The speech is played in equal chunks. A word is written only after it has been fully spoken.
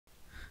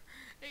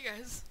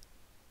guys.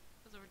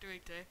 That's what we're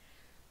doing today.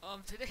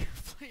 Today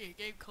we're playing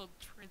a game called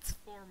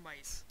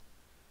Transformice.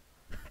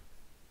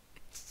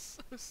 It's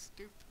so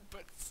stupid,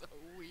 but so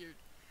weird.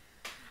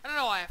 I don't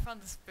know why, I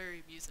found this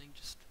very amusing,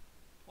 just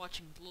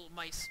watching little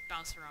mice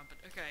bounce around, but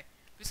okay.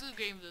 Basically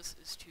the game of this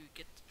is to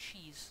get the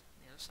cheese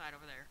on the other side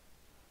over there.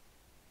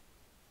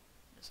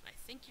 Yes, I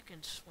think you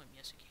can swim,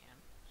 yes you can.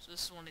 So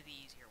this is one of the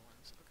easier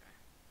ones, okay.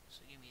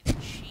 So give me the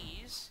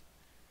cheese.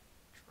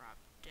 Drop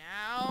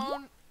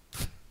down.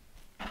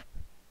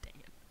 Dang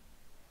it.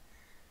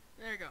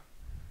 There you go.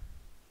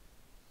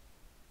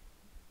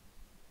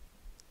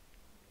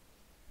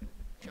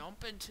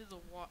 Jump into the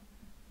water.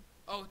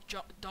 Oh,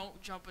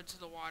 don't jump into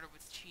the water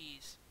with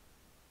cheese.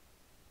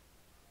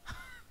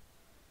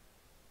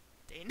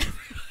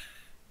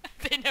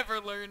 They never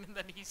learn, and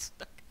then he's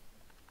stuck.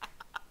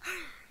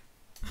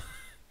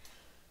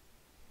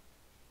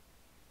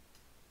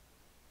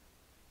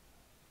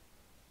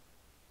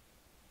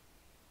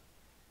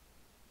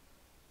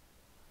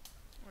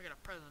 I got a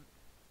present.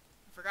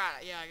 I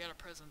forgot. Yeah, I got a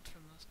present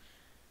from this.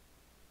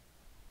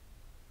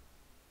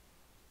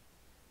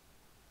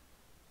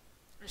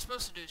 What you're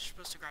supposed to do is you're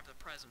supposed to grab the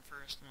present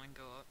first and then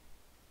go up.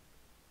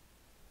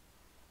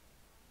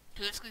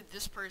 So basically,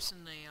 this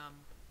person, they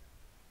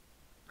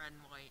red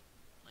and white,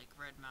 like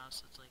red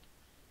mouse. It's like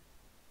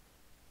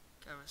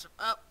goes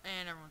up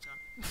and everyone's gone.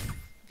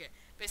 Okay,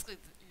 basically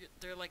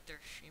they're like their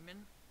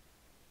shaman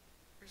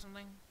or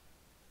something,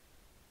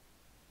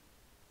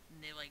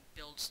 and they like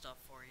build stuff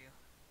for you.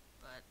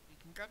 But you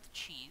can grab the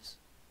cheese.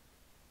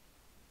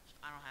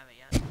 I don't have it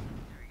yet.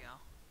 There we go.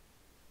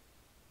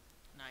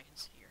 Now I can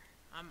see here.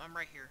 I'm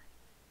right here.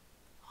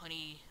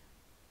 Honey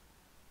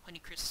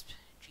Crisp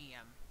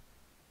GM.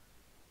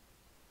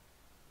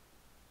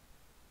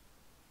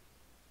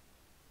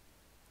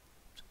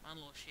 Come on,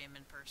 little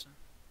shaman person.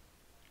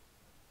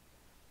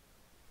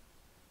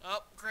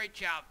 Oh, great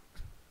job.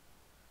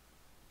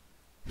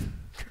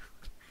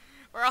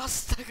 We're all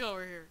stuck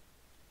over here.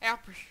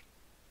 Help.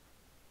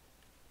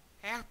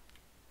 Help.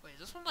 Wait, is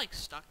this one like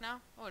stuck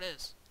now? Oh, it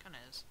is. Kinda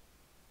is.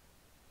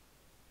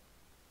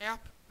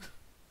 Help.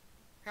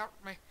 Help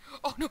me.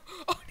 Oh no.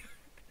 Oh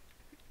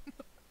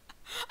no.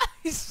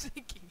 I'm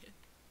sinking it.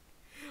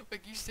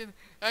 Like you said,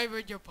 I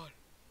read your part.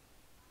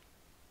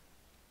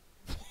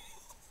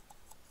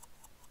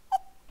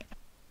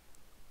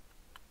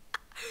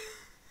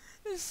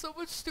 There's so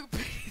much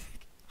stupidity.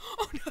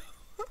 Oh no.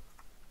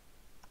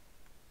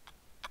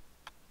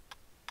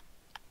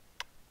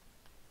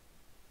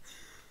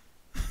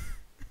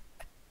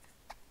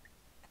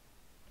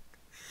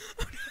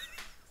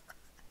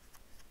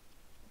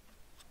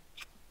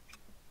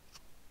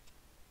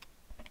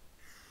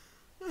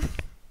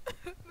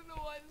 I don't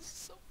know why this is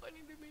so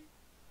funny to me.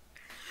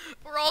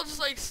 We're all just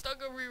like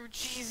stuck over here with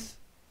cheese.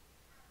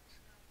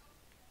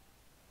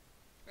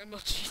 I'm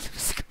not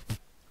cheese.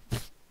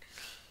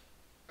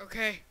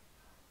 Okay.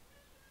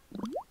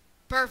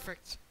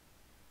 Perfect.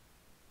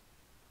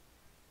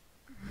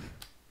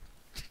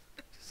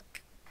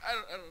 I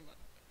don't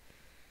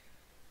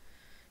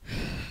know.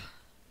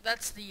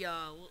 That's the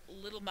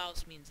little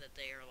mouse means that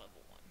they are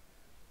level 1.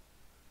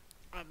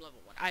 I'm level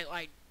 1.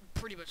 I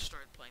pretty much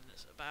started playing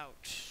this about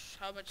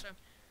how much time?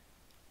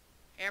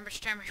 How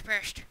much time has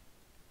passed?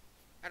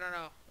 I don't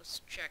know.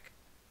 Let's check.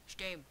 This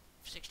game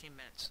 16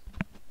 minutes.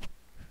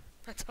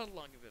 That's how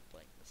long I've been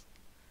playing this.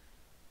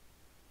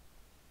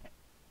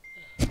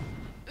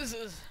 This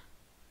is.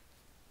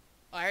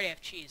 Oh, I already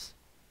have cheese.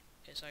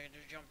 Okay, so I can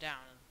just jump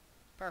down.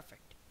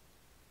 Perfect.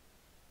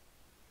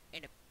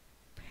 And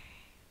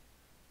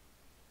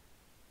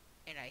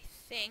I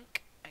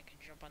think I can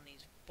jump on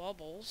these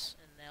bubbles,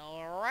 and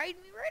they'll ride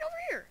me right over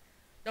here.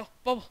 No,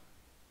 bubble.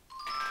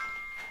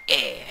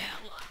 Yeah.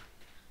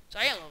 So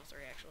I am level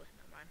 3 actually.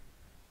 Never mind.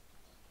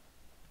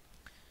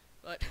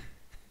 But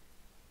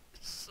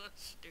it's so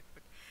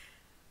stupid.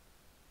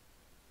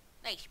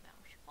 Nice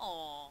mouse.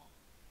 Aww.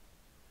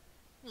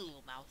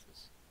 Little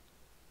mouses.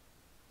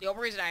 The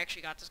only reason I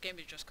actually got this game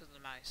is just because of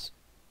the mice.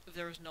 If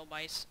there was no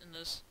mice in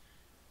this,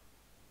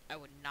 I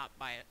would not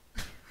buy it.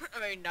 I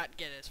mean, not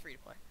get it as free to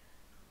play.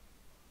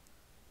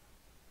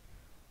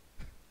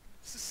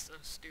 This is so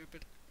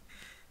stupid.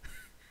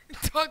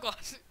 Dog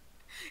lost it.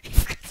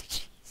 He's got the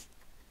cheese.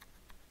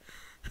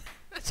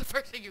 That's the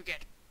first thing you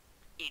get.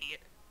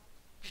 Idiot.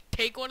 Just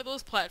take one of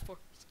those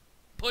platforms.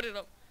 Put it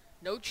up.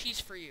 No cheese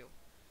for you.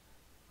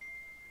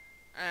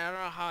 I don't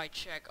know how I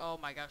check. Oh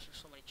my gosh, there's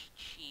so many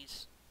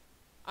cheese.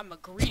 I'm a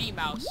greedy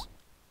mouse.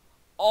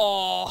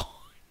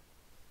 Oh.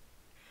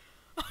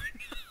 Oh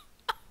no.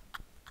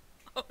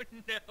 Oh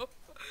no.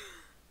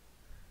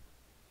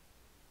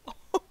 Oh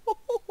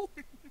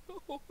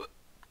no.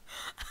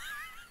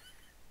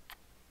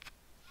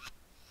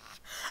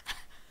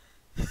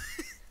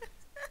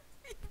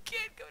 You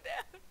can't go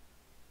down.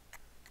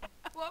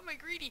 Why am I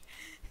greedy?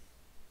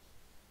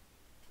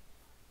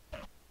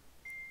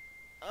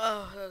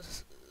 Oh,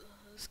 this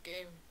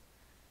game.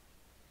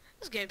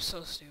 This game's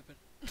so stupid.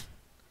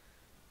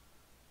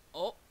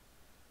 Oh.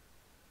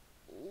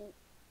 Ooh.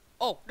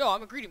 Oh, no,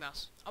 I'm a greedy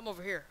mouse. I'm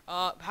over here.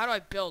 How do I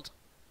build?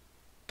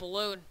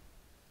 balloon.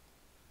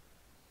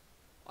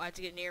 Oh, I have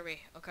to get near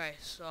me. Okay,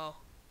 so.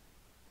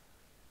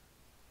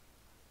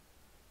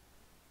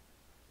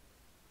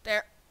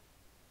 There.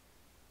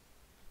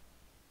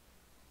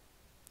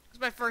 It's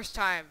my first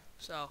time,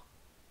 so.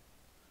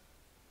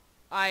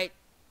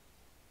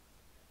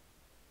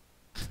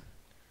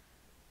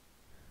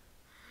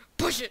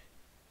 Push it!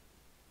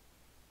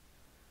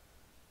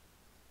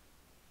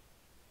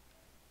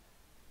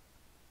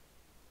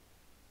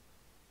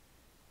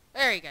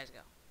 There you guys go.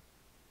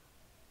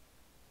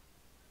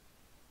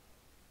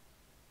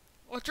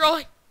 What's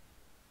rolling?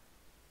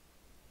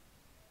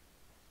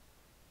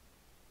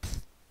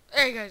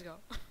 There you guys go.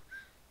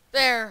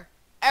 There.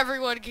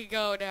 Everyone can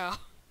go now.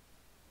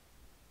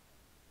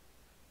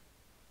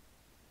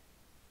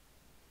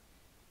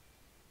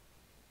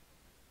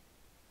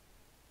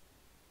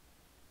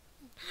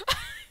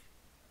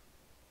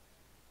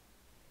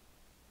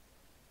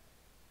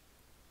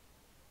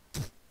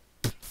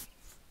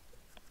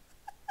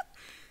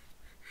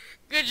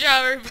 Good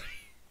job, everybody.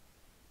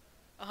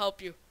 I'll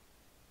help you.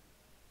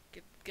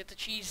 Get the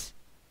cheese.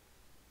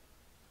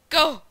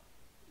 Go!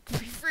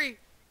 Be free.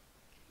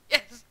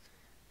 Yes.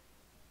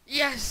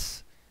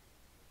 Yes.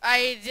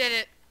 I did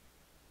it.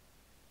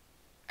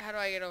 How do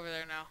I get over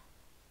there now?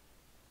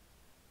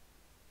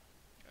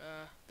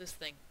 This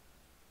thing.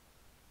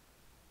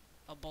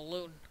 A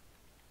balloon.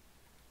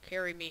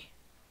 Carry me.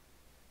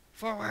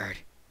 Forward.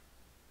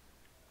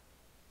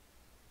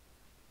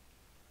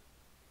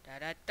 Da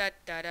da da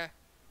da da.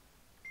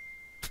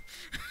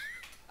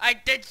 I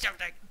did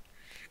something.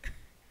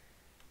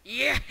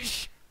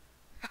 Yes.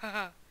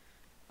 Yeah,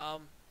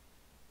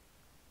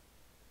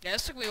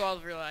 this took me a while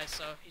to realize,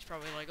 so he's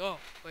probably like, oh,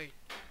 wait,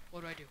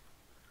 what do I do?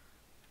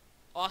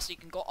 Also, you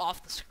can go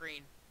off the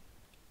screen.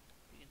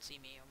 You can see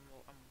me,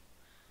 I'm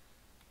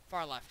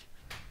far left.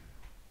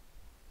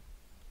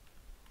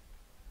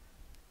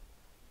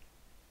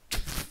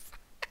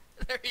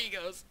 There he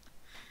goes.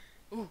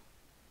 Ooh.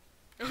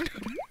 No, no, no.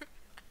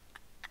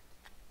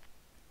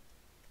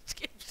 This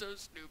game's so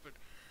stupid.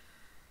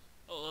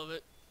 I love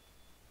it.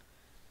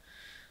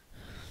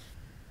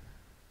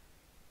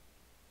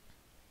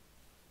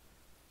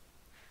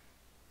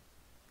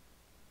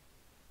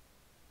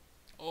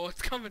 Oh,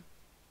 it's coming.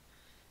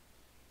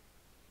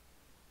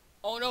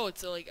 Oh no,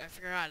 it's like, I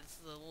forgot, it's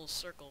the little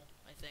circle,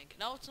 I think.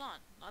 No, it's not.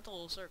 Not the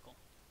little circle.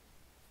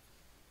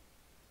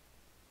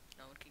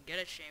 No one can get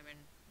it,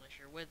 Shaman, unless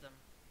you're with them.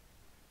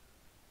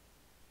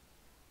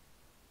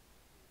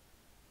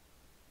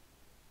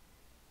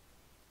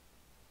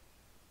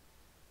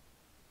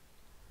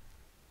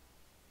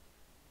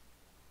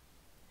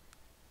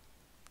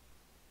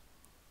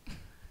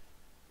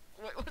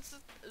 Wait, what's this?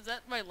 Is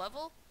that my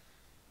level?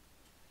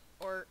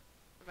 Or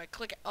if I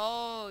click it,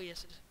 oh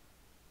yes it is.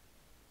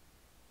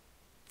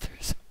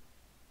 There's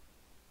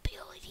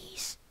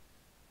abilities.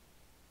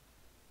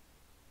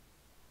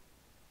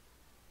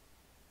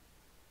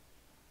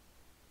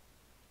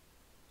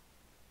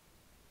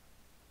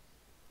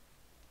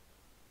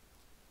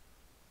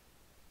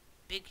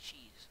 Big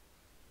cheese.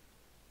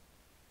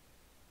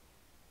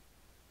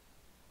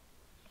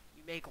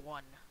 You make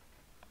one.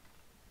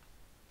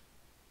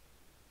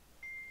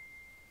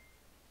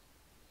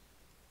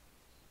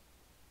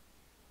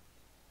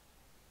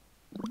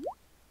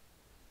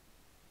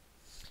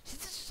 See,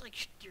 this is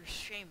like your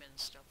shaman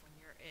stuff when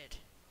you're it.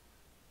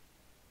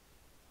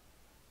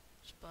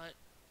 But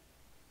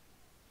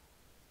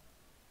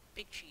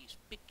big cheese,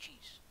 big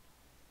cheese.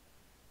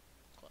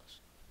 Close.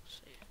 Let's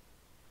see.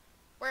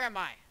 Where am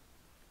I?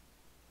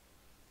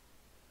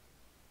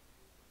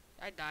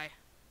 I die.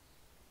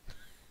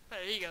 There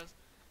he goes.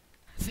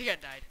 I think I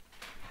died.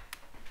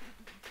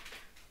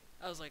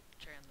 I was like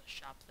trying the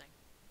shop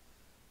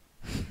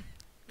thing.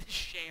 The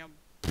sham.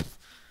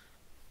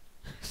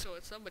 So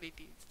what somebody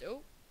needs.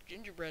 Oh,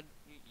 gingerbread.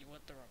 You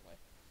went the wrong way.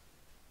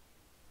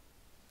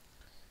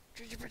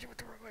 Gingerbread, you went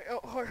the wrong way.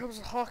 Oh, here comes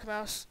the hawk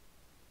mouse.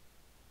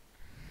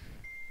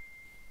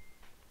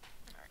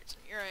 Alright, so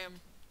here I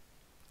am.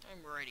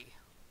 I'm ready.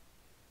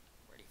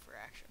 Ready for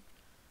action.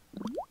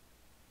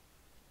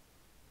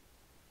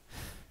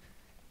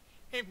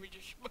 And we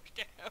just smushed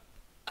it out.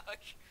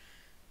 Ouch.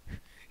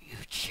 You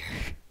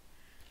jerk.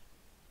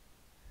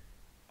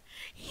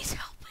 He's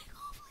helping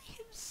only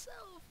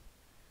himself.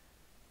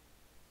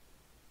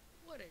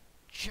 What a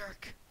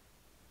jerk.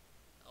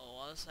 Oh,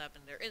 while this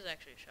happened, there is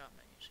actually a shop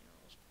menu, so you know,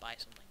 let's buy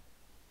something.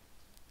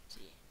 Let's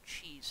see,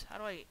 cheese. How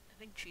do I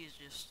think cheese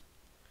just...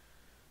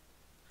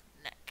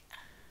 neck.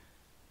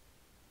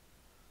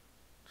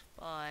 Let's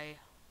buy...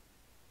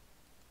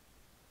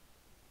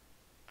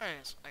 I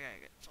guess I gotta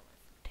get something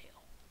from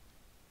tail.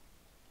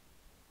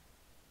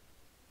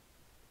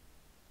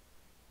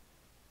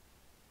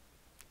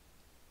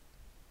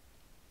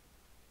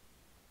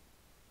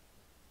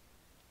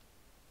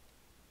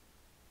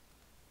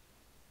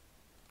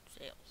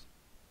 Sales.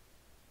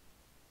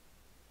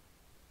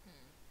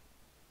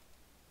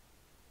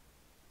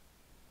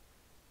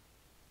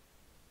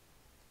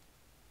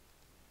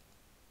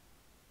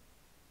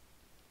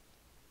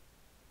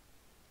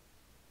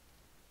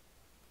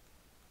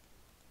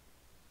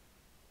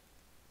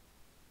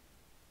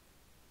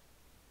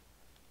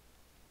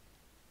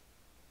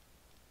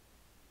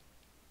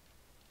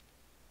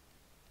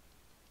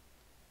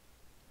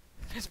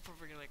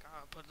 like,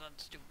 oh, put it on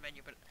the stupid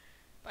menu, but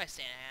buy a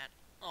Santa hat.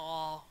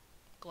 Oh,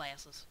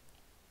 glasses.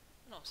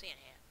 No, Santa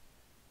hat.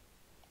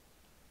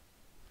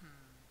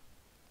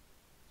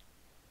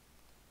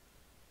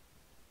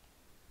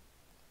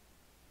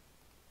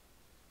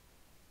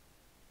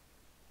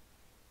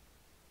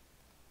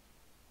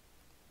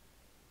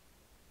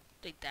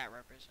 I think that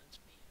represents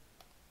me.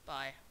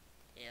 Bye.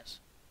 Yes.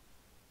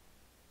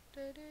 So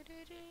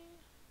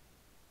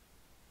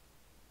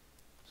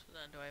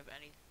then, do I have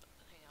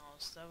anything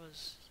else? That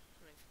was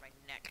something for my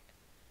neck.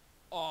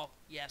 Oh,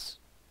 yes.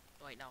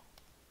 Wait, no.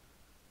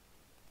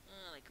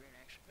 I like green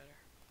actually better.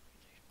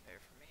 Green's actually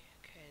better for me.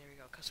 Okay, there we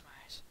go.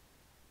 Customize.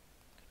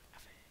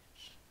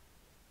 Graphics.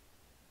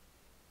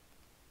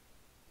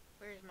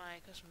 Where's my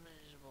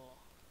customizable?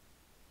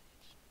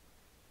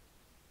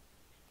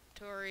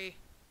 Inventory.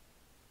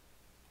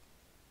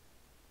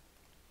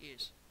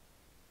 Use.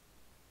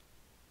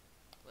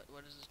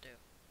 What does this do?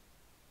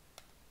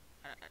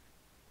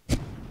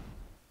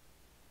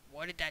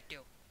 What did that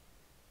do?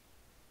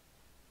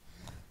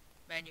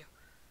 Menu.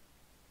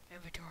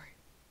 Inventory.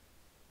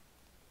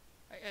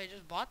 I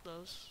just bought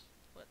those.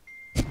 What?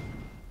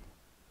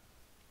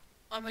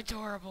 I'm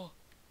adorable.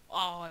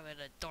 Oh, I'm an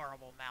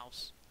adorable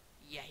mouse.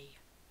 Yay.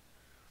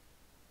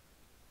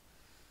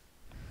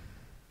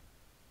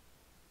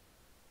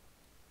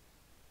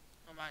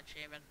 Come on,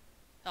 Shaman.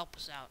 Help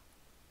us out.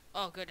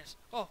 Oh, goodness.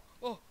 Oh,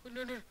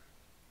 no, no.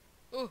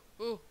 Oh.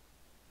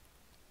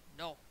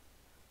 No.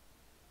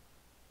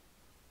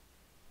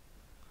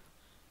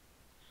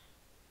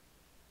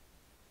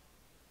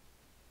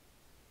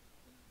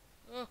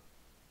 Oh.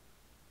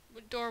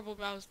 Adorable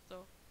mouse,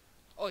 though.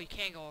 Oh, you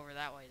can't go over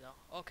that way,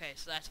 though. Okay,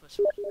 so that's what's...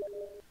 So,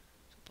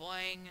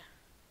 boing.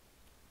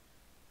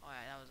 Oh,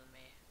 yeah, that wasn't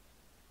me.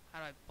 How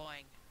do I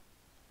boing?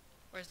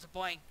 Where's the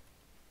boing?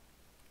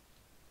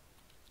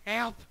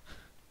 Help!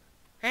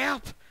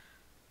 Help!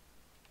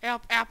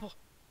 Help! Apple!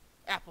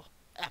 Apple!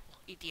 Apple!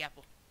 Eat the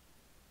apple.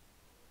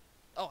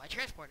 Oh, I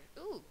transported.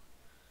 Ooh.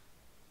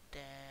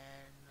 Then...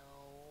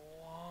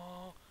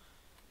 No.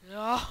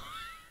 No.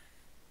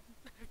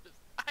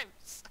 I'm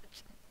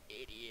such an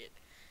idiot.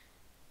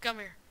 Come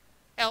here.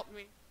 Help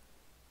me.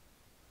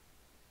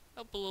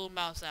 Help a little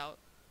mouse out.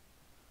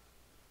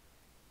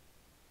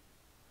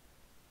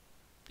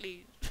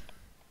 Please.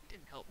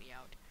 Didn't help me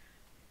out.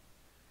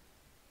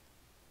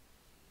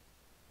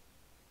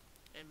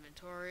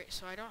 Inventory.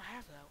 So I don't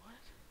have that. What?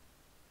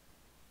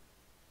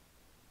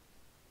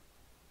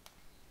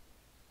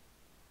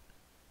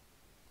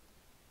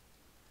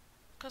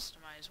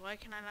 Customize. Why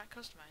can I not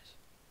customize?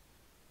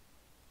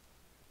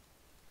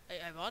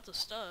 I bought the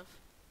stuff.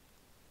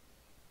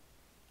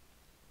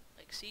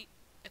 Like, see?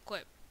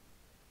 Equip.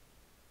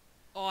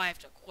 Oh, I have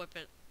to equip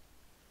it.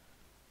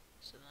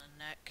 So the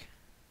neck.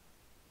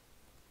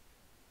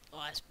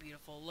 Oh, that's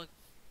beautiful. Look.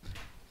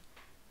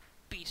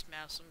 Beast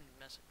mouse. Somebody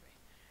mess with me.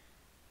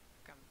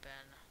 Come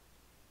Ben.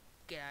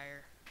 Get out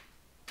here.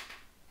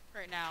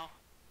 Right now,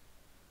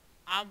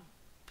 I'm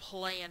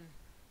playing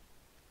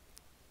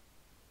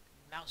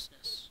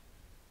mouseness.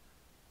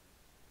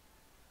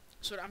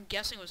 So what I'm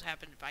guessing was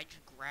happened if I just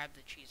grab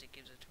the cheese, it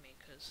gives it to me,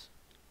 because,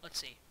 let's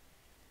see.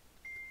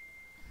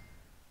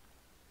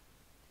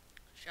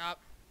 Shop,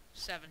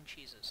 7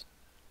 cheeses.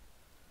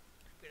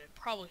 I'm gonna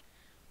probably,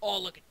 oh,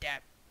 look at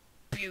that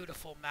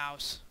beautiful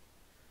mouse.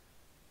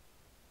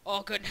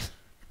 Oh, goodness.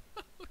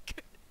 Oh,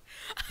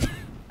 goodness.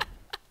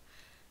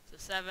 So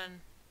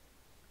 7.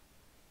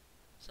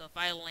 So if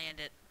I land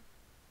it,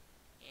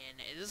 and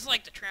this is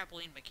like the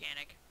trampoline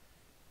mechanic.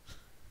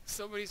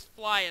 Somebody's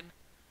flying.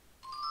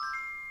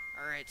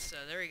 Alright, so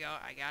there we go.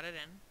 I got it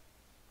in.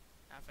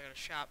 Now if I go to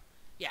shop.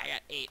 Yeah, I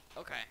got 8.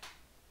 Okay.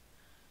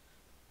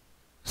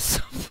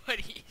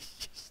 Somebody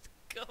is just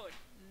going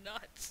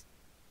nuts.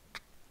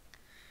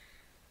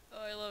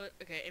 Oh, I love it.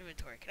 Okay,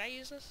 inventory. Can I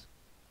use this?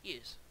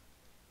 Use.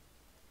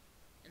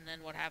 And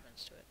then what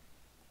happens to it?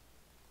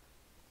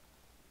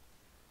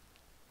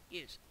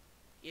 Use.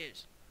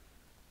 Use.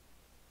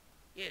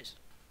 Use.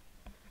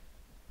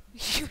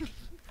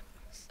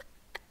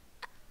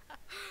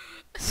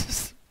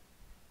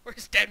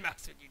 Where's Dead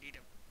Mouse when you need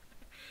him?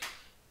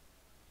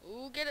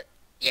 Ooh, get it.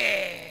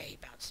 Yeah, he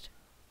bounced.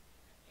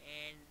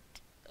 And,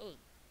 oh.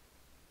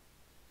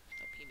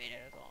 Nope, he made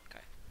it as well.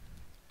 Okay.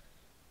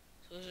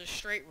 So this is a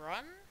straight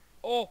run?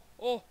 Oh,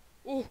 ooh.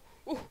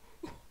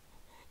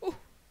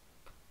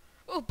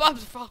 Oh,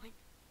 bombs are falling.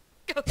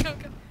 Go. No.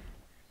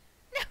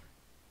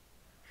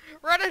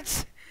 Run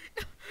it.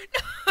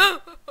 No.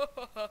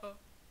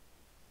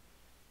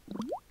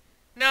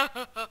 No.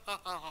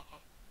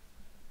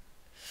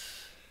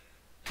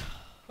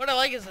 What I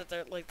like is that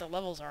they're, like, the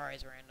levels are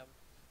always random.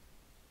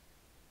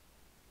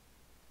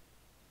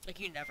 Like,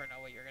 you never know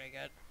what you're gonna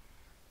get.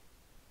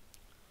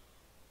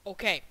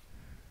 Okay.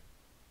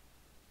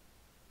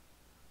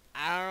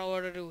 I don't know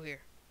what to do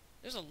here.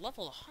 There's a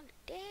level 100.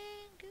 Dang,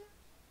 dude.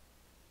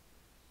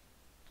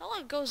 How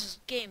long ago was this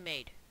game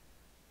made?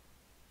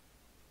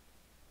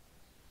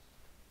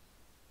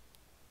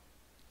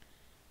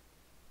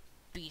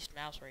 Beast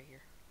mouse right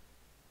here.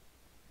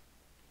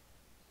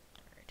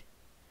 Alright.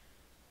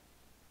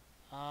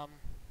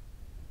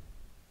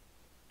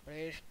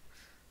 Wait.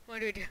 What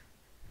do we do?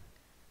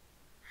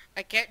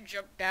 I can't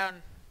jump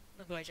down.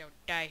 Otherwise I would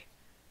die.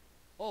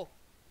 Oh.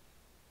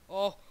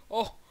 Oh.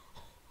 Oh.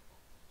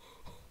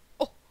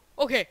 Oh.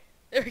 Okay.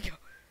 There we go.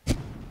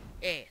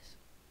 Yes.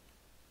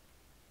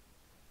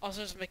 Also,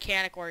 there's a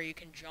mechanic where you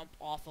can jump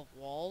off of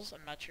walls.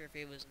 I'm not sure if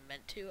it was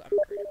meant to. I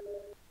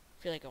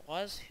feel like it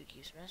was. Who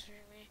keeps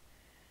messaging me?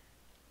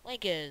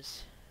 Link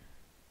is.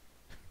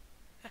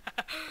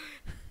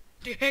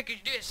 The heck is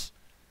this?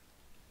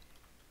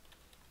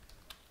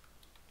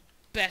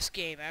 Best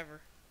game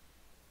ever.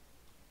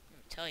 Let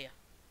me tell you.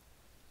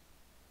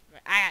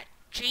 I got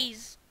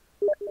cheese.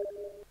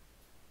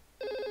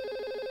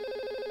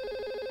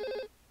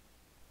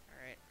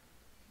 Alright.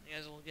 You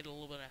guys will get a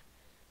little bit of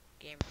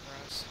game for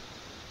us.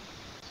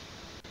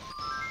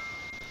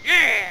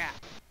 Yeah!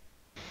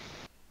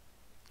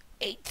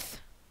 8th.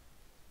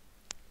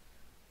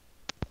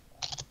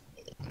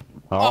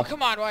 Oh,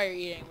 come on, why are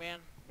you eating, man?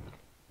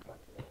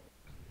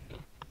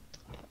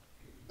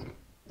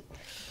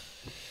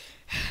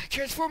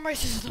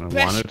 Transformice is the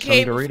best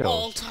game of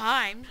all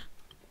time.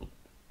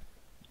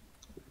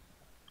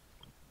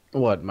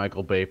 What,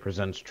 Michael Bay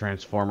presents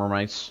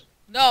Transformice?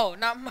 No,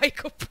 not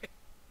Michael Bay.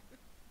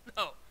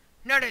 No,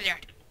 none of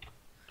that.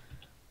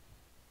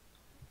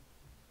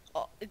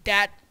 Oh,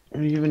 that... What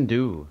do you even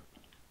do?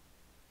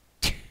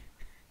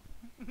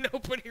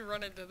 Nobody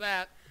run into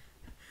that.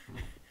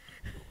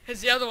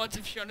 As the other ones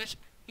have shown us,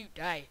 you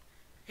die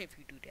if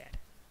you do that.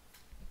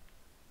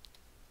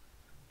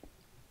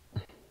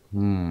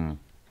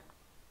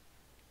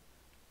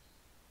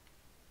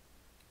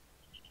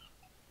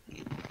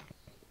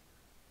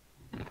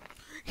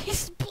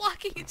 He's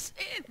blocking us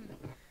in.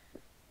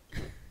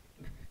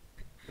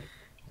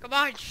 Come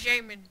on,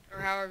 shaman, or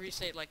however you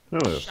say it, like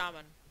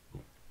shaman.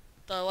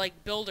 The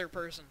like builder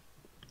person.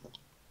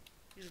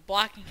 He's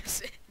blocking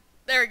us in.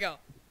 There we go.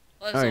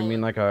 Oh, you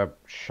mean like a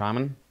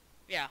shaman?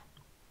 Yeah.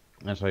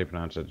 That's how you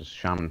pronounce it, just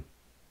shaman.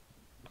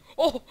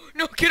 Oh,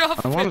 no, get off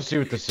of it! I want to see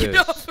what this is. Get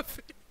off of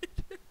it!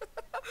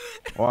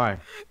 Why?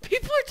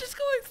 People are just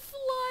going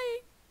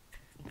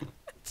flying!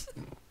 This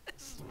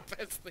is the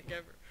best thing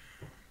ever.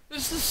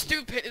 This is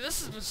stupid.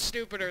 This is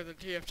stupider than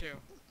TF2.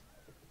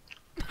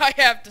 I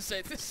have to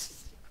say, this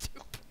is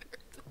stupider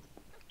than...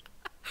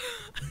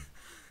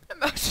 That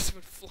mouse just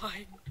went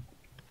flying.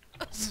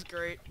 This is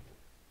great.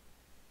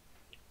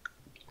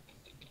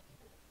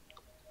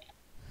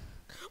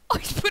 Oh,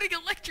 he's putting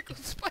electrical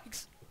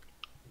spikes.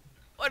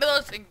 What do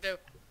those things do?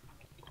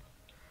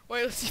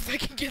 Wait, let's see if I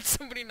can get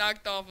somebody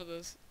knocked off of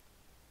this.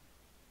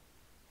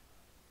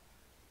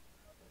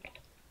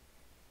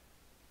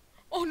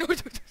 Oh no!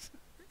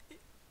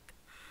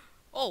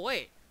 Oh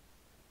wait.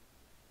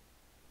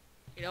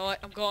 You know what?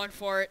 I'm going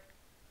for it.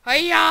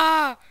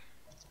 Hiya!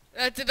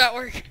 That did not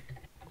work.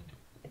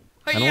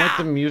 I don't like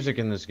the music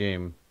in this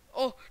game.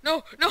 Oh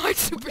no! No, I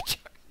supercharged.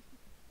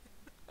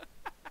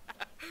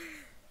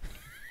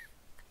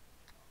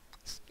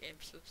 This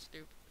game's so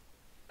stupid.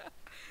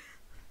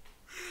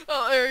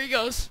 Oh, there he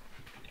goes.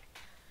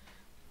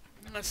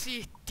 Let's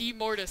see D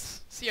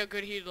Mortis. See how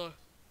good he look.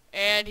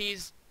 And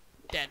he's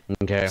dead.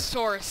 Okay.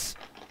 Saurus.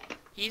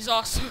 He's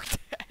also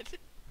dead.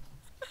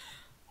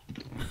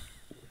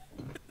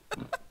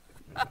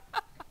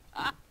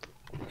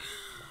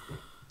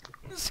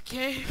 This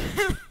game.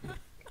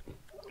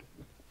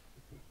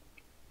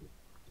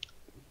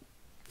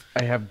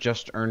 I have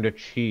just earned a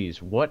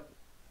cheese. What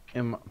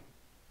am...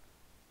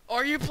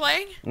 Are you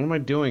playing? What am I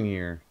doing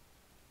here?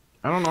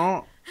 I don't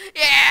know.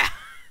 Yeah!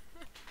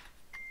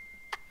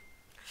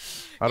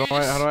 How do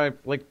I,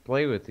 like,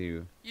 play with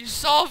you? You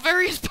solve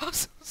various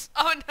puzzles.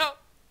 Oh no!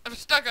 I'm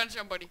stuck on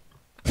somebody.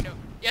 Oh, no.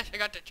 Yes, I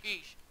got the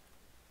cheese.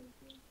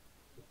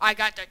 I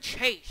got the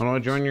cheese. How do I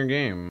join your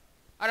game?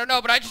 I don't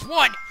know, but I just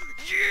won!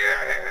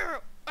 Yeah!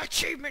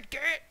 Achievement,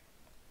 get!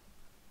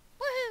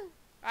 Woohoo!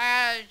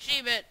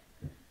 Achievement!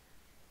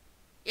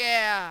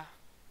 Yeah!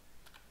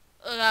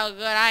 Look how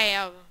good I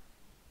am.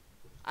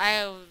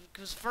 I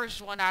was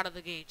first one out of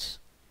the gates.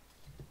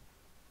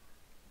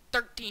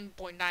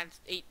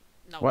 13.98.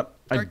 No. What?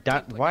 I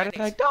died? Why did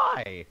I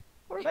die?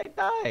 Why did I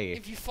die?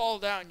 If you fall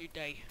down, you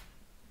die.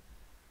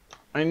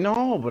 I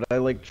know, but I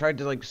like tried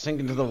to like sink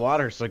into the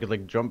water so I could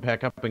like jump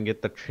back up and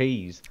get the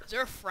cheese. Is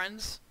there a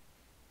friends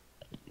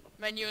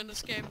menu in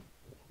this game?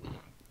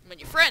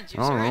 Menu friends,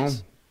 I don't know.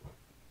 is.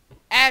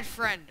 Add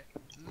friend.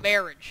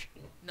 Marriage.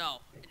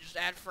 No. Just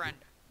add friend.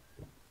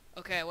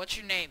 Okay, what's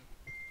your name?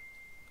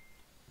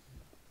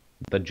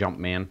 The jump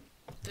man.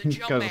 The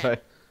jump man.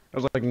 I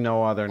was like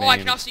no other name. Oh, I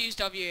can also use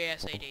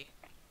WASAD.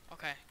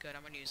 Okay, good.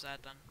 I'm gonna use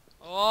that then.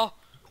 Oh.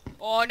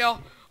 Oh no.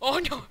 Oh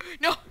no.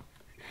 No.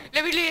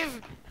 Let me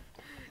live.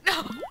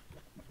 No.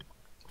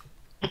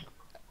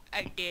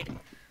 I did.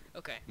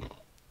 Okay.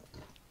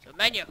 So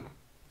menu.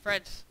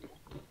 Friends.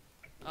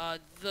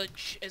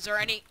 Is there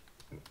any...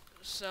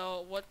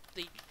 So, what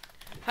the...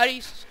 How do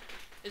you...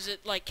 Is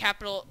it like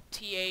capital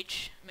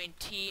TH, I mean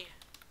T,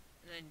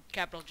 and then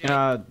capital J?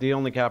 The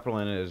only capital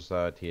in it is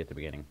T at the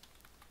beginning.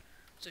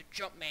 So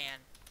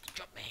Jumpman.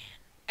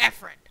 Jumpman.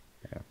 Friend.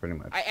 Yeah, pretty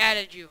much. I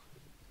added you.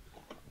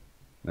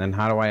 Then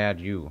how do I add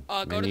you?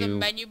 Go to the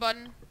menu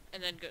button,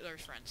 and then go,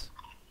 there's friends.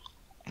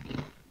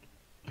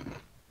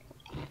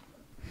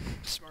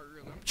 Smart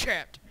room. I'm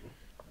trapped.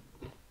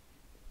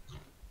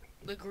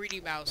 The greedy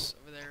mouse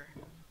over there.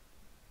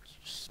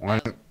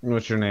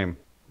 What's your name?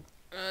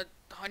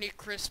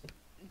 Honeycrisp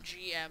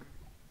GM.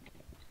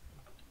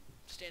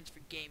 Stands for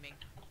gaming.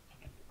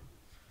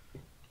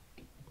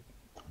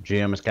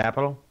 GM is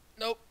capital?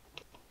 Nope.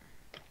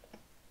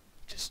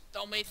 Just the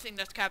only thing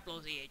that's capital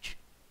is EH.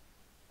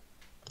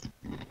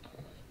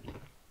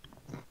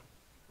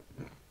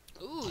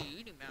 Ooh,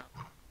 you mount.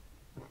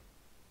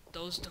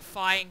 Those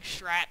defying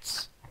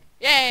strats.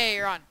 Yay,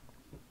 you're on.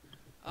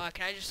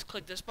 Can I just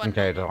click this button?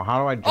 Okay, so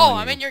how do I join Oh,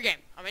 I'm you? in your game.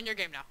 I'm in your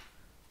game now.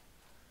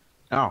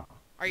 Oh.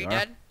 Are you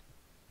dead?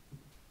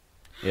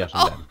 Yes,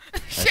 I'm Oh,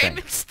 dead.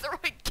 Shaman's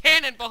throwing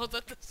cannonballs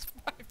at this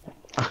fight.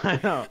 I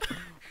know.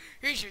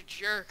 Here's your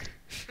jerk.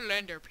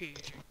 Slender P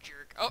is your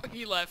jerk. Oh,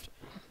 he left.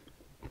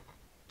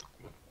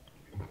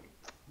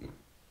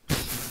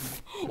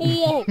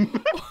 Whoa!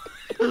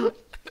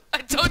 I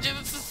told you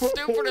this is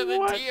stupider than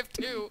What?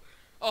 TF2.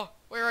 Oh,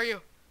 where are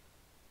you?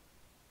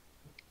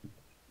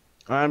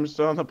 I'm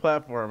still on the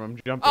platform. I'm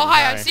jumping. Oh,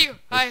 hi, I see you.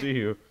 Hi. I see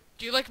you.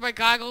 Do you like my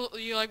goggle? Do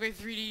you like my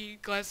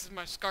 3D glasses and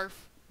my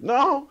scarf?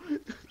 No!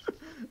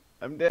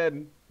 I'm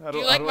dead. How Do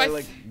you how like do my I,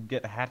 like,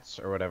 get hats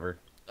or whatever?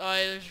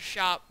 There's a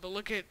shop, but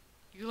look at...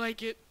 You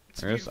like it? It's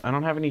There's, beautiful. I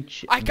don't have any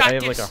cheese. I got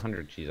have, this. like,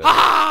 100 cheese.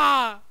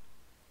 Ah!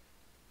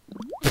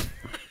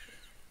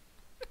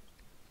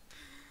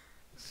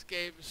 This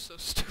game is so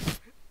stupid.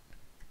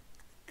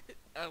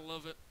 I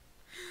love it.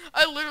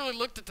 I literally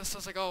looked at this, I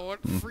was like, oh,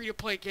 what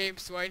free-to-play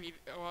games do I need,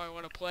 I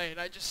want to play? And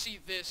I just see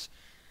this,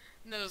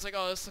 and then I was like,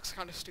 oh, this looks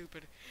kind of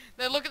stupid.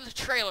 Then I look at the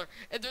trailer,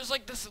 and there's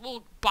like this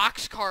little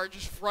box car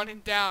just running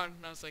down,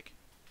 and I was like,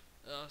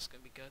 oh, it's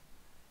gonna be good.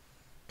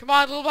 Come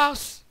on, little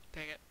mouse!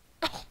 Dang it.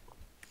 Oh.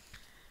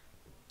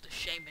 The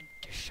shaman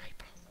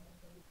disciple.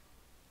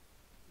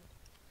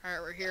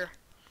 Alright, we're here.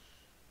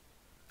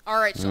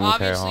 Alright, so Okay,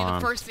 obviously hold the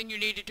on. first thing you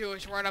need to do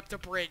is run up the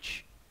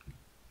bridge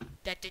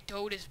that the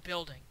toad is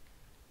building.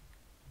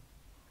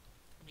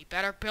 And you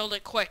better build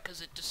it quick,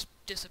 because it just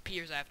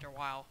disappears after a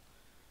while.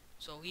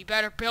 So he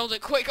better build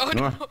it quick. Oh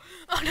no!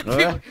 Oh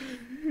no!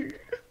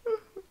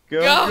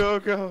 Go, Go.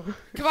 go.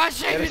 Come on, Get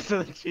shaman!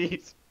 into the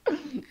cheese.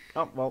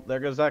 Oh, well, there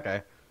goes that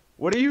guy.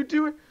 What are you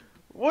doing?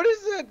 What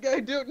is that guy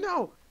doing?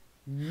 No!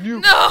 You.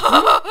 No!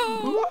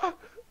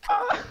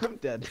 Ah, I'm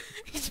dead.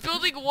 He's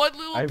building one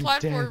little I'm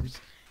platform. dead.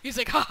 He's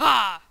like,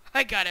 haha!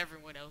 I got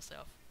everyone else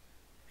off.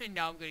 And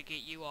now I'm gonna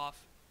get you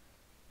off.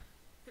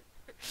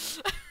 This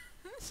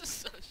is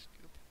so stupid.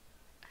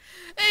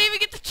 I didn't even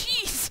get the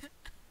cheese!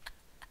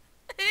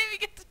 I didn't even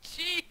get the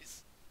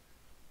cheese!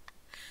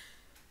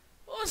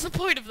 What was the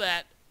point of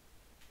that?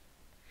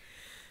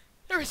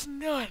 There was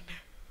none.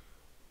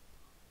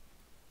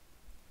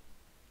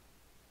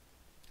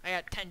 I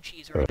got 10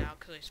 cheese right now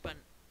because I spent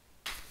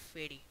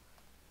 $50.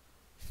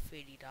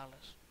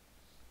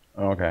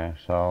 Okay,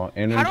 so How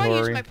inventory. do I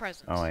use my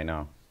presents? Oh, I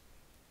know.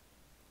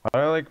 How do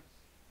I, like...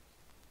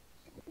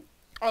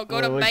 Oh, go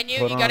Well, to like, menu.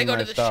 put You gotta on go my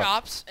to the stuff.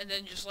 shops and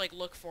then just like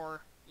look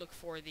for the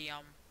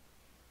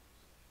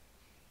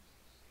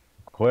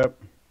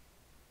Equip.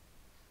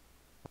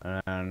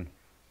 And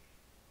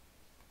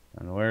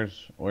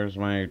where's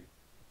my...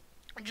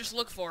 just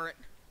look for it.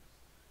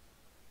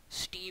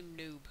 Steam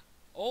noob.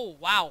 Oh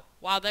wow,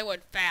 that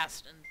went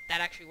fast and that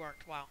actually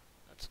worked. Wow,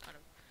 that's kind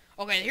of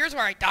okay. Here's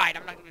where I died.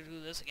 I'm not gonna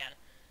do this again.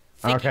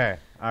 Thinking.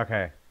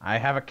 Okay. I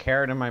have a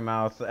carrot in my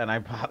mouth and I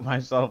bought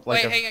myself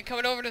like Wait, hang on.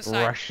 Coming over to the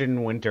side.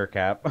 Russian winter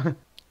cap. Come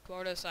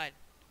over to the side.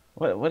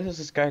 What is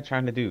this guy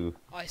trying to do?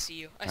 Oh, I see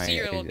you. I see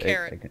your little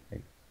carrot.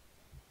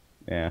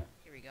 Yeah.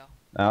 Here we go.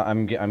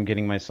 I'm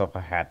getting myself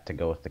a hat to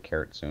go with the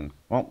carrot soon.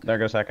 Well, there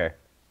goes that guy.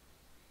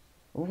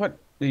 What?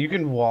 You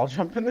can wall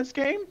jump in this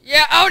game?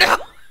 Yeah. Oh no.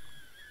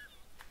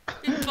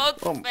 We both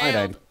Oh, failed. I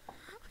died.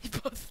 We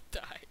both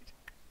died.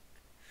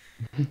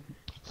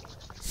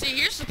 See,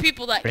 here's the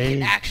people that Babe.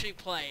 can actually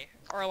play,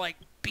 or like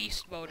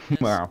beast mode in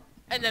this. Wow.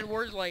 And then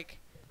we're like,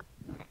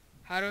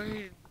 how do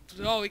we?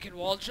 Oh, we can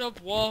wall jump.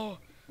 Whoa.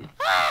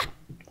 Ah!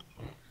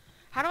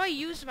 How do I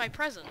use my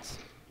presents?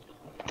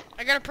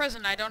 I got a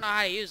present. I don't know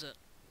how to use it.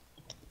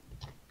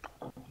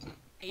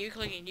 And you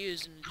clicking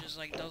use and it just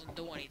like doesn't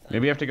do anything.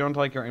 Maybe you have to go into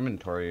like your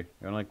inventory.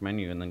 Go to like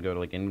menu and then go to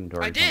like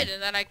inventory. I or did, something.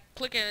 and then I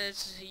click it and it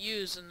says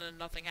use, and then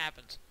nothing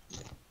happens.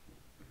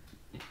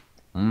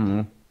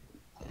 Mm-hmm.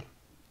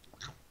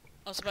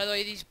 Also, by the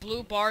way, these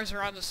blue bars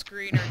are on the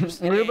screen are just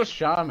the Look at the game.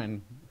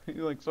 shaman. He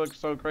looks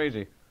so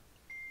crazy.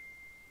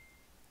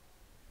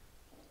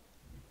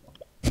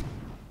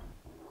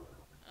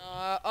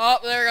 Oh,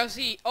 there goes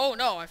he. Oh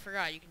no, I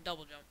forgot. You can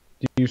double jump.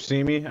 Do you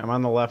see me? I'm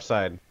on the left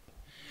side.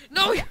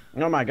 No,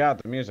 Oh my god,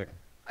 the music.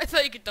 I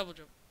thought you could double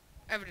jump.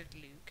 Evidently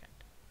you can't.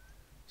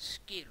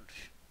 Skills.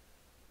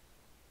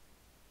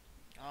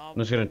 I'm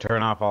just gonna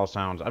turn off all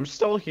sounds. I'm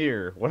still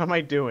here. What am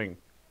I doing?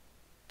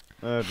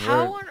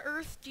 How on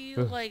earth do you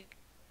like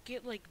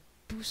get like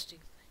boosting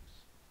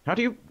things? How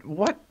do you...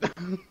 What?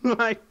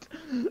 I,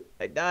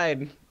 I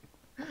died.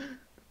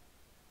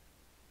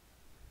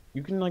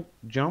 You can, like,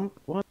 jump?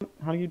 What?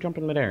 How do you jump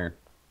in midair?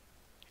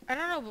 I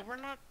don't know, but we're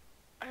not...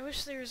 I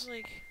wish there was,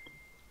 like...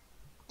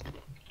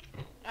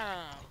 I don't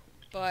know.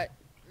 But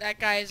that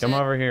guy's Come it.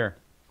 over here.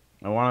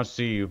 I want to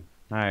see you.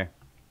 Hi.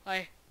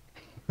 Like,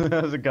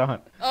 How's it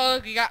going? oh,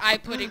 look, you got eye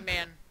pudding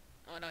man.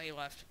 Oh, no, he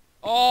left.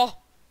 Oh,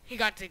 he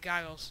got the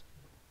goggles.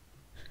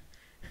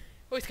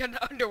 Oh, he's got an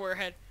underwear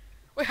head.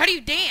 Wait, how do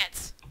you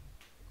dance?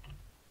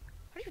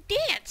 How do you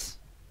dance?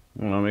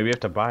 I don't know, maybe you have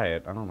to buy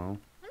it. I don't know.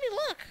 Let me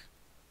look.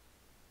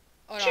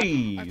 Oh, no,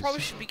 Cheese. I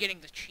probably should be getting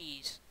the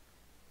cheese.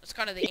 That's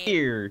kind of the aim.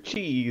 Here,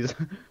 cheese.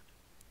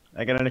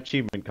 I got an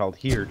achievement called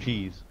Here,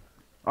 cheese.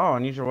 Oh,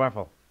 and use your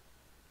waffle.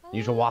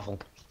 Use your waffle.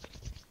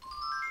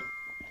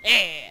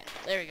 Yeah,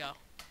 there we go.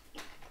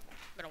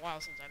 Been a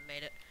while since I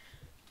made it.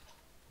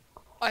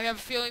 I have a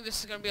feeling this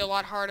is going to be a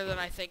lot harder than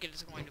I think it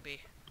is going to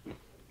be.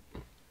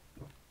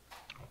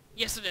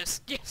 Yes, it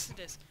is. Yes,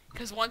 it is.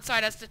 Because one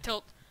side has to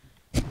tilt.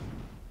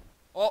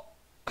 Oh.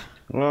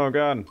 Oh,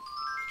 God.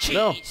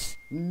 Cheese.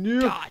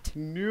 No. God.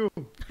 No.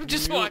 I'm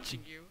just watching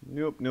you.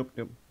 Nope, nope,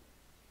 nope.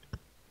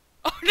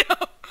 Oh, no.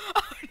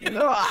 Oh, no.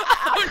 No.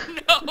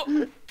 Oh,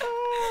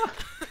 no.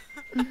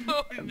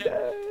 Oh, I'm no.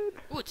 dead.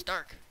 Ooh, it's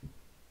dark.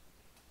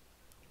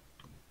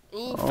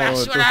 Ooh, Oh,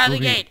 fast it's one a out of the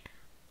spooky. gate.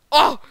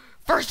 Oh,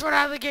 first one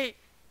out of the gate.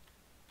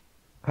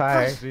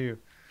 Hi, I see you.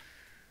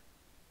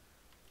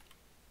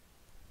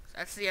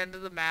 That's the end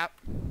of the map.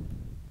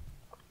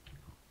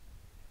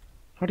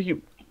 How do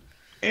you...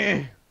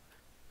 Eh.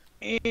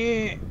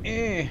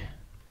 Eh.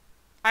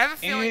 I have a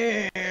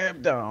feeling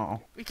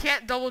No. we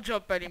can't double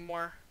jump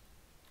anymore.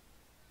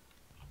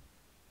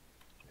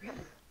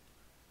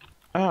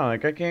 Oh,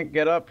 like I can't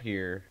get up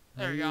here.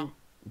 There we go.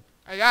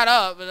 I got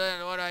up, but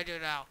then what do I do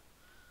now?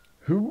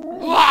 Who?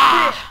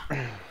 Wah!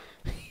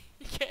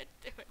 You can't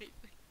do anything.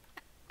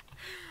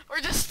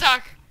 We're just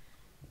stuck.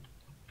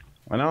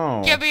 I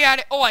know. Get me out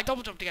of... Oh, I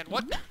double jumped again.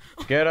 What?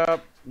 Get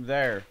up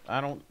there.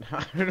 I don't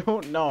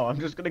know. I'm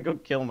just gonna go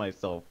kill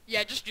myself.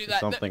 Yeah, just do Or that.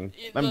 something.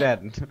 I'm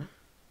dead.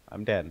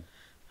 I'm dead.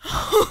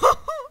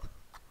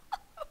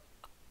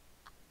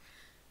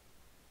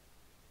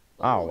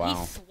 Oh, wow.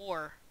 He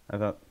swore. I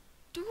thought...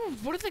 Dude,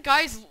 what if the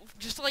guy's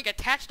just like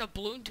attached a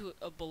balloon to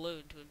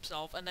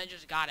himself and then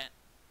just got it?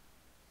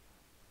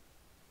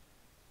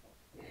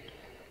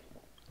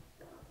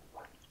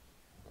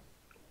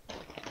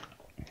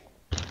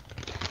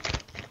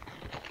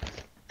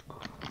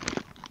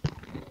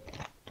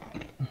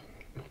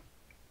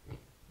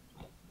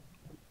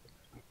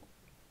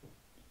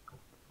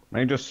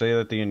 May I just say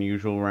that the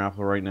unusual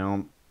raffle right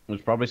now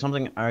is probably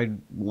something I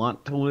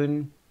want to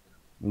win,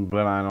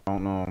 but I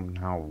don't know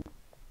how.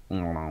 I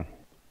don't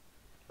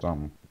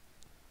know.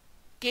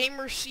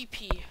 Gamer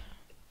CP.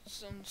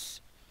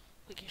 Sounds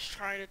like he's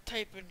trying to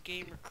type in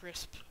Gamer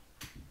Crisp.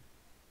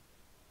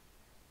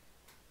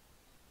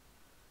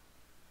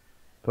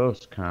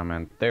 Post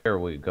comment. There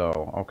we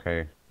go.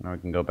 Okay, now we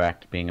can go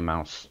back to being a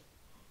mouse.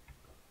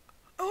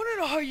 I want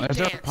to know how you Why is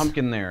dance. there a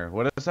pumpkin there?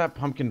 What is that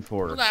pumpkin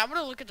for? Hold on, I'm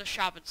gonna look at the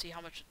shop and see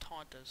how much a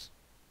taunt is.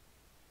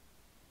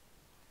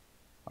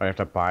 I have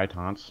to buy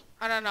taunts.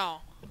 I don't know.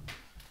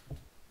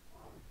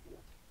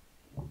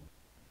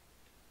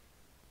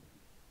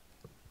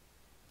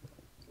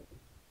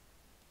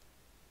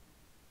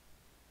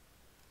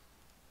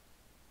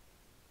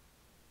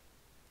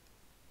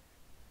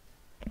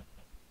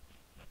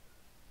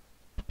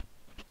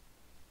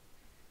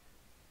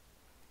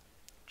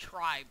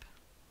 Tribe.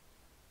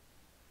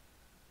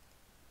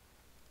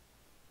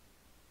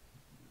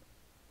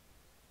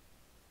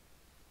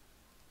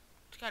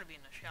 It's gotta be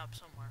in the shop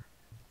somewhere.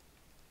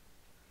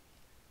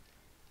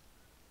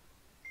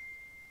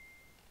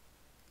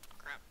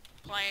 Crap.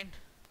 Plane.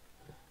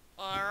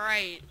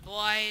 Alright,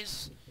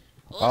 boys.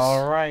 Let's...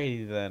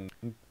 Alrighty then.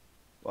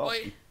 Well,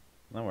 Wait.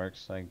 that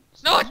works.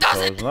 No, it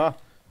doesn't!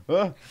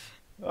 Suppose.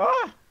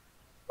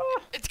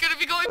 It's gonna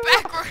be going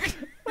backward!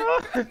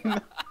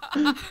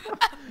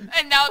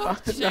 And now the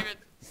achievement.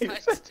 You're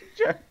such a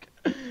jerk.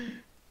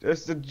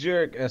 Just a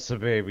jerk, Essa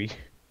baby.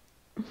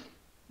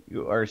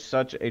 You are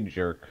such a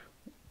jerk.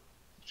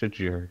 Such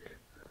a jerk.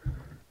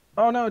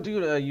 Oh no,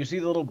 dude, you see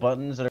the little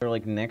buttons that are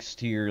like next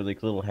to your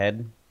like little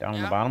head down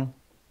on the bottom?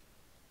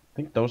 I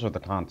think those are the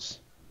taunts.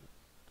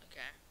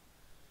 Okay.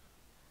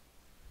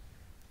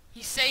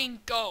 He's saying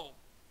go.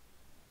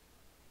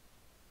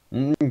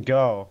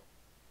 Go.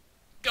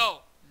 Go.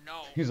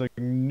 No. He's like,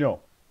 no.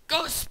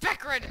 Go,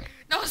 Specred!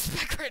 No,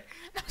 Specred!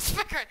 No,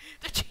 Specred!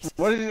 The cheese.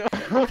 What is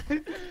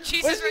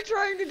Cheese what is is he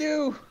trying to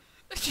do?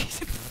 The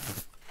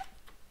cheese.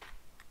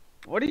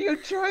 What are you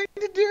trying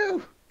to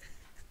do?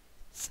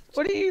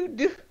 What do you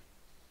do?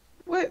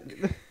 What?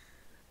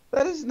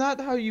 That is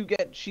not how you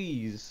get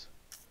cheese.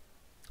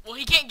 Well,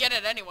 he can't get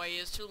it anyway. He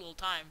has too little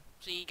time.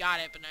 So he got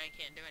it, but now he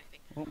can't do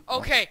anything. Oh,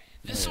 Okay,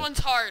 this one's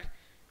hard.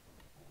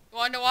 You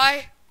wanna know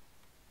why?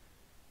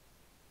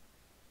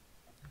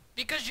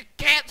 Because you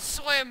can't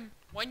swim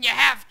when you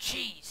have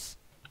cheese.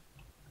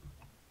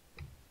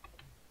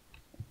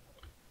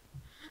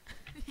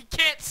 You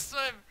can't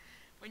swim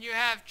when you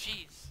have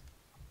cheese.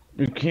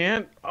 You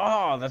can't?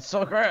 Oh, that's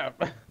so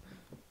crap.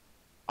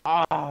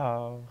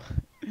 Oh.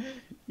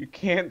 You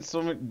can't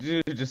swim,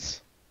 dude,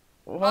 just...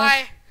 What?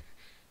 Hi.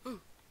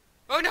 Ooh.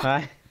 Oh no.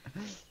 Hi.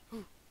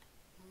 Ooh.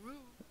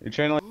 You're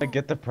trying to, like,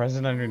 get the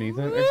present underneath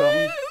it or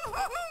something?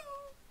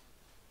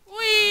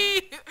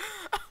 Wee.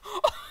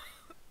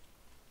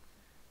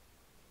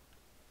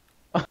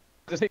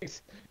 Just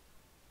takes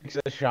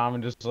a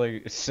shaman just,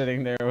 like,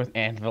 sitting there with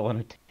anvil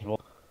and a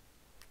table.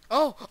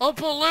 Oh, a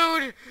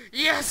balloon!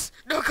 Yes!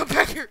 No, come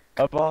back here!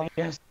 A ball,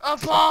 yes. A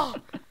ball!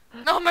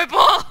 No, my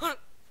ball!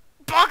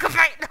 Ball, come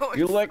back! No,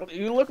 You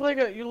look like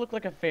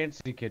a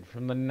fancy kid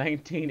from the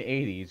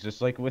 1980s,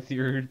 just like with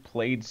your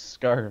plaid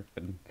scarf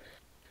and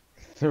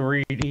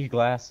 3D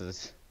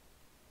glasses.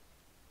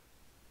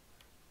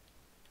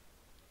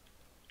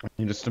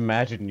 And just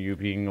imagine you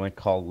being like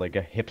called like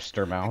a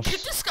hipster mouse.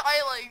 Get this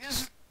guy like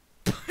just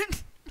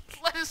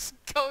let us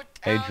go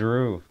Hey down.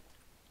 Drew.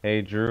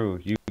 Hey Drew,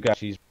 you got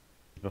cheese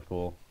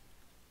before.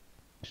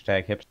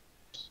 Hashtag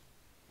hipsters.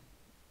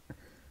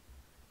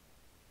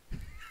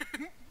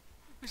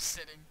 Who's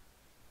sitting?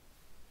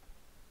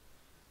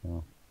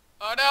 Oh.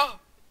 Oh no!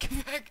 Come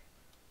back!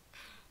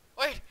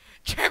 Wait!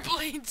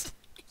 Trampolines!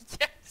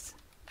 Yes!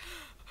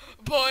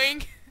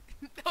 Boing!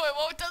 No, it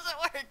won't, doesn't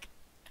work!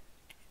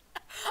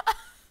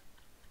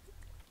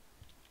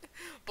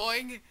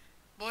 Boing!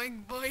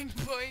 Boing, boing,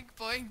 boing,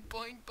 boing,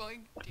 boing, boing.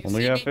 Do you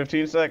Only see got me?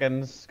 15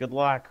 seconds. Good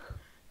luck.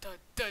 Dun,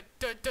 dun,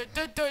 dun, dun,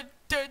 dun, dun,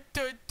 dun,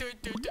 dun, dun,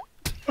 dun,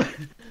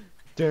 dun.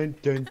 Dun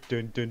dun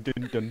dun dun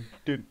dun dun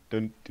dun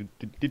dun dun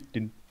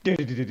dun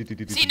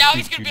dun. See, now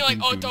he's gonna be like,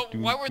 oh,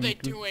 what were they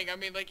doing? I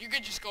mean, like, you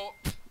could just go...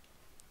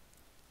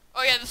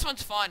 Oh yeah, this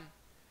one's fun.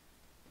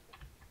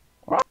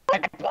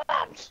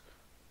 Bombs!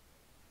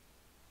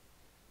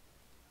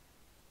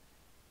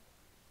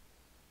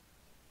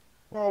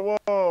 Whoa,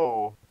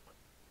 whoa!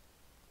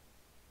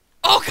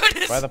 Oh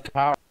goodness! By the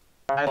power,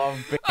 I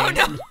love being. Oh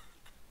no!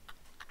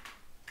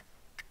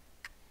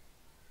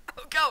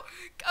 Oh, go!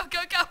 Go, go,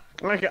 go!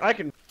 I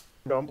can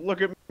jump.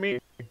 Look at me.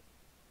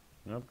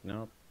 Nope,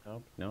 nope,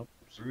 nope, nope.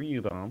 Screw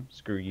you, bomb.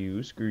 Screw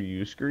you, screw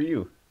you, screw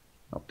you.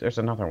 Oh, there's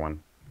another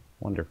one.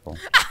 Wonderful.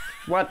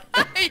 What?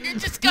 You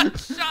just got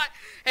shot!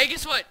 Hey,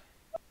 guess what?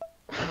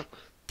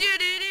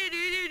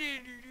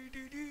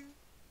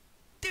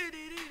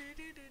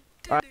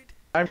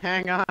 I'm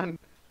hang on.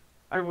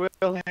 I will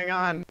hang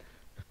on.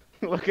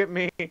 Look at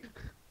me.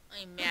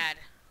 I'm mad.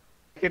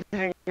 I can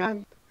hang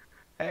on.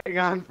 Hang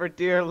on for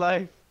dear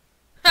life.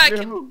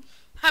 I'm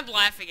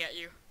laughing at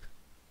you.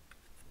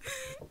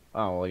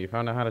 Oh, well, you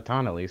found out how to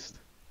taunt at least.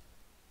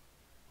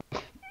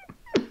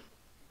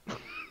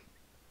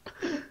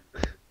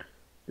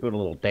 Do a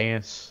little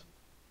dance.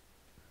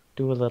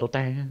 Do a little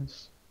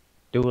dance.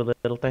 Do a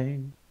little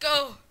thing.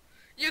 Go!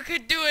 You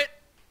can do it!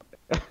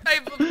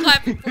 I'm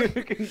clapping for You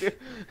you. can do.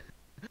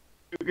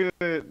 You can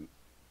do it.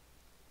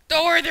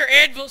 Don't worry, their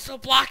anvils will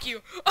block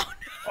you. Oh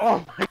no!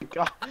 Oh my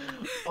god.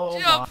 Oh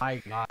Jump. my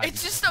god.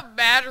 It's just a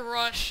mad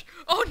rush.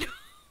 Oh no!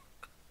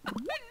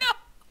 No!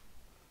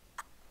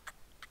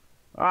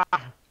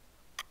 Ah.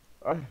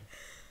 I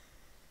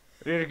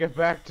need to get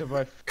back to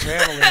my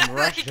family in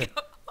Russia.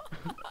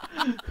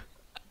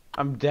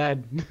 I'm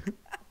dead.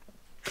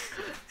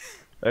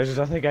 There's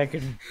nothing I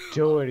can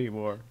do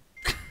anymore.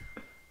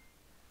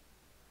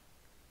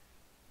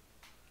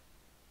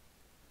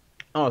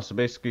 Oh, so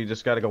basically you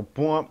just gotta go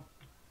boom,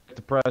 get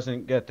the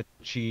present, get the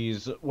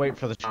cheese, wait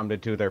for the shaman to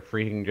do their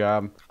freaking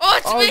job. Oh,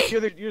 it's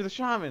me! You're the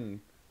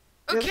shaman.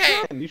 You're the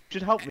Okay. shaman. You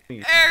should help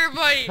me.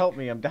 Everybody! Help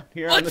me, I'm down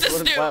here on What's this this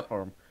wooden do?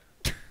 platform.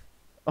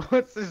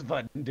 What's this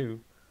button do?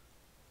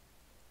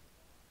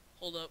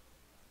 Hold up.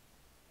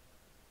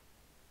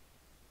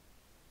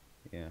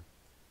 Yeah.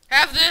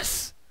 Have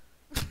this!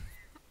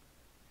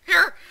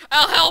 Here,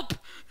 I'll help!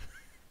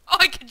 Oh,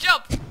 I can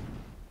jump!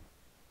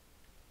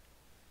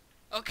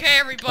 Okay,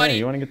 everybody, Hey,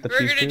 you wanna get the we're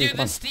cheese gonna too? do Come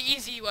this the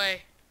easy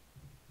way.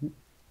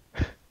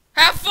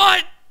 Have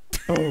fun!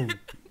 Boom.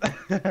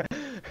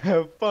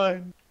 Have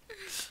fun.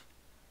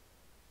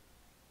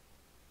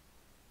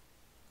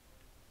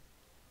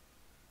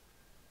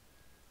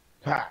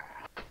 Ha.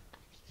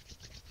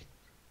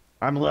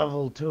 I'm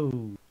level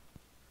 2.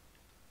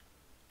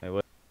 Hey,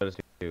 what does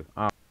he do?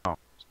 Oh,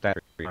 stat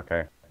 3.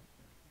 Okay.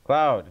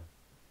 Cloud.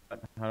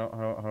 How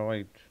do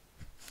I?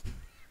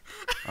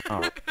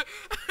 Oh,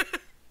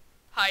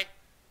 Hi.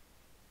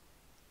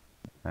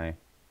 hey.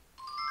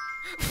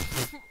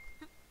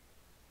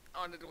 I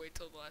wanted to wait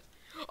till the last.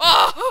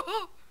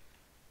 Oh!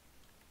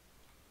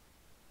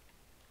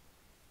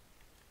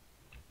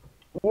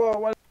 Whoa!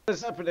 What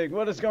is happening?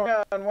 What is going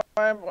on?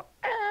 Why am?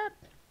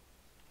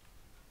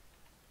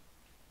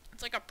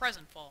 It's like a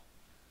present fall.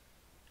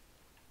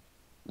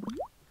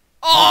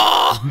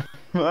 Oh!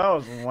 That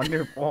was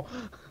wonderful.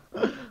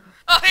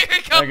 Oh, here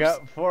it comes! I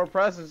got 4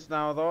 presents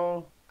now,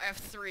 though. I have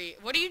 3.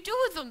 What do you do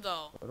with them,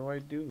 though? What do I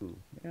do?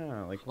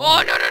 Yeah, like. Oh,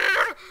 what? no, no, no,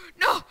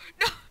 no, no,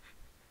 no!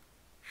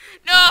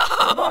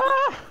 No!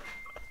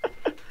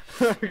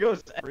 There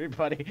goes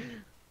everybody.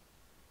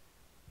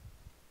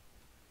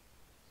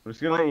 I'm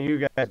just gonna let you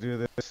guys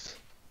do this.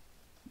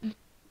 I'm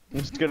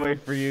just gonna wait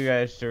for you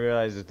guys to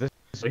realize that this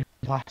is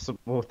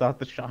impossible without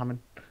the shaman.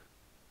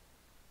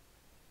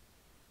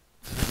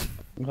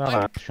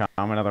 Without a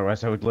shaman,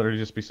 otherwise I would literally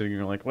just be sitting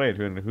here like, wait,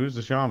 who's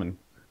the shaman?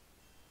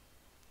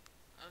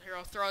 Here,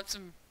 I'll throw out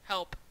some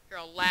help.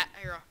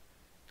 Here,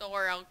 don't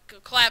worry, I'll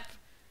clap.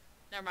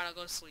 Never mind, I'll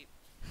go to sleep.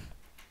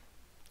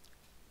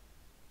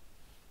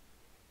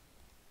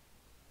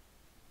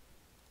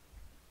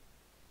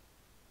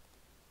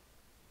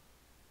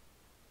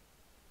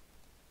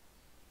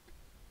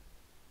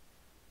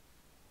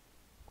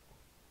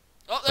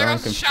 Oh, there Throwing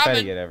goes the confetti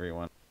shaman. at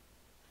everyone.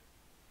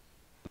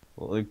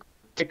 Well,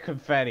 take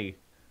confetti.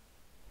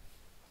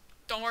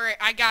 Don't worry,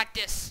 I got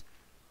this.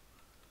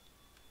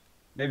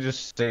 They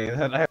just say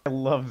that. I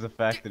love the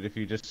fact that if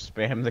you just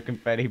spam the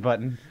confetti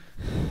button,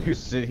 you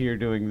sit here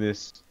doing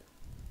this.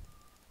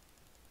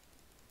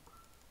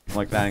 I'm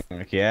like that. I'm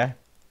like, yeah?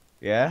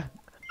 Yeah?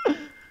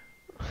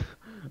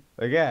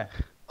 Like, yeah.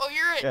 Oh,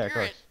 you're it. Yeah, of You're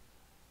course. it.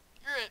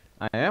 You're it.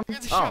 I am? You're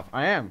the Oh, shaman.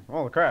 I am.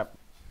 Holy crap.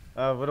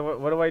 What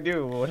do I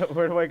do?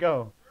 Where do I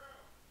go?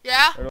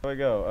 Yeah? Where do I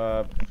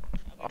go?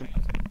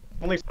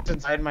 Only since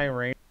inside my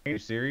range. Are you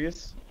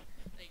serious?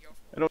 There you go.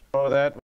 I don't know that.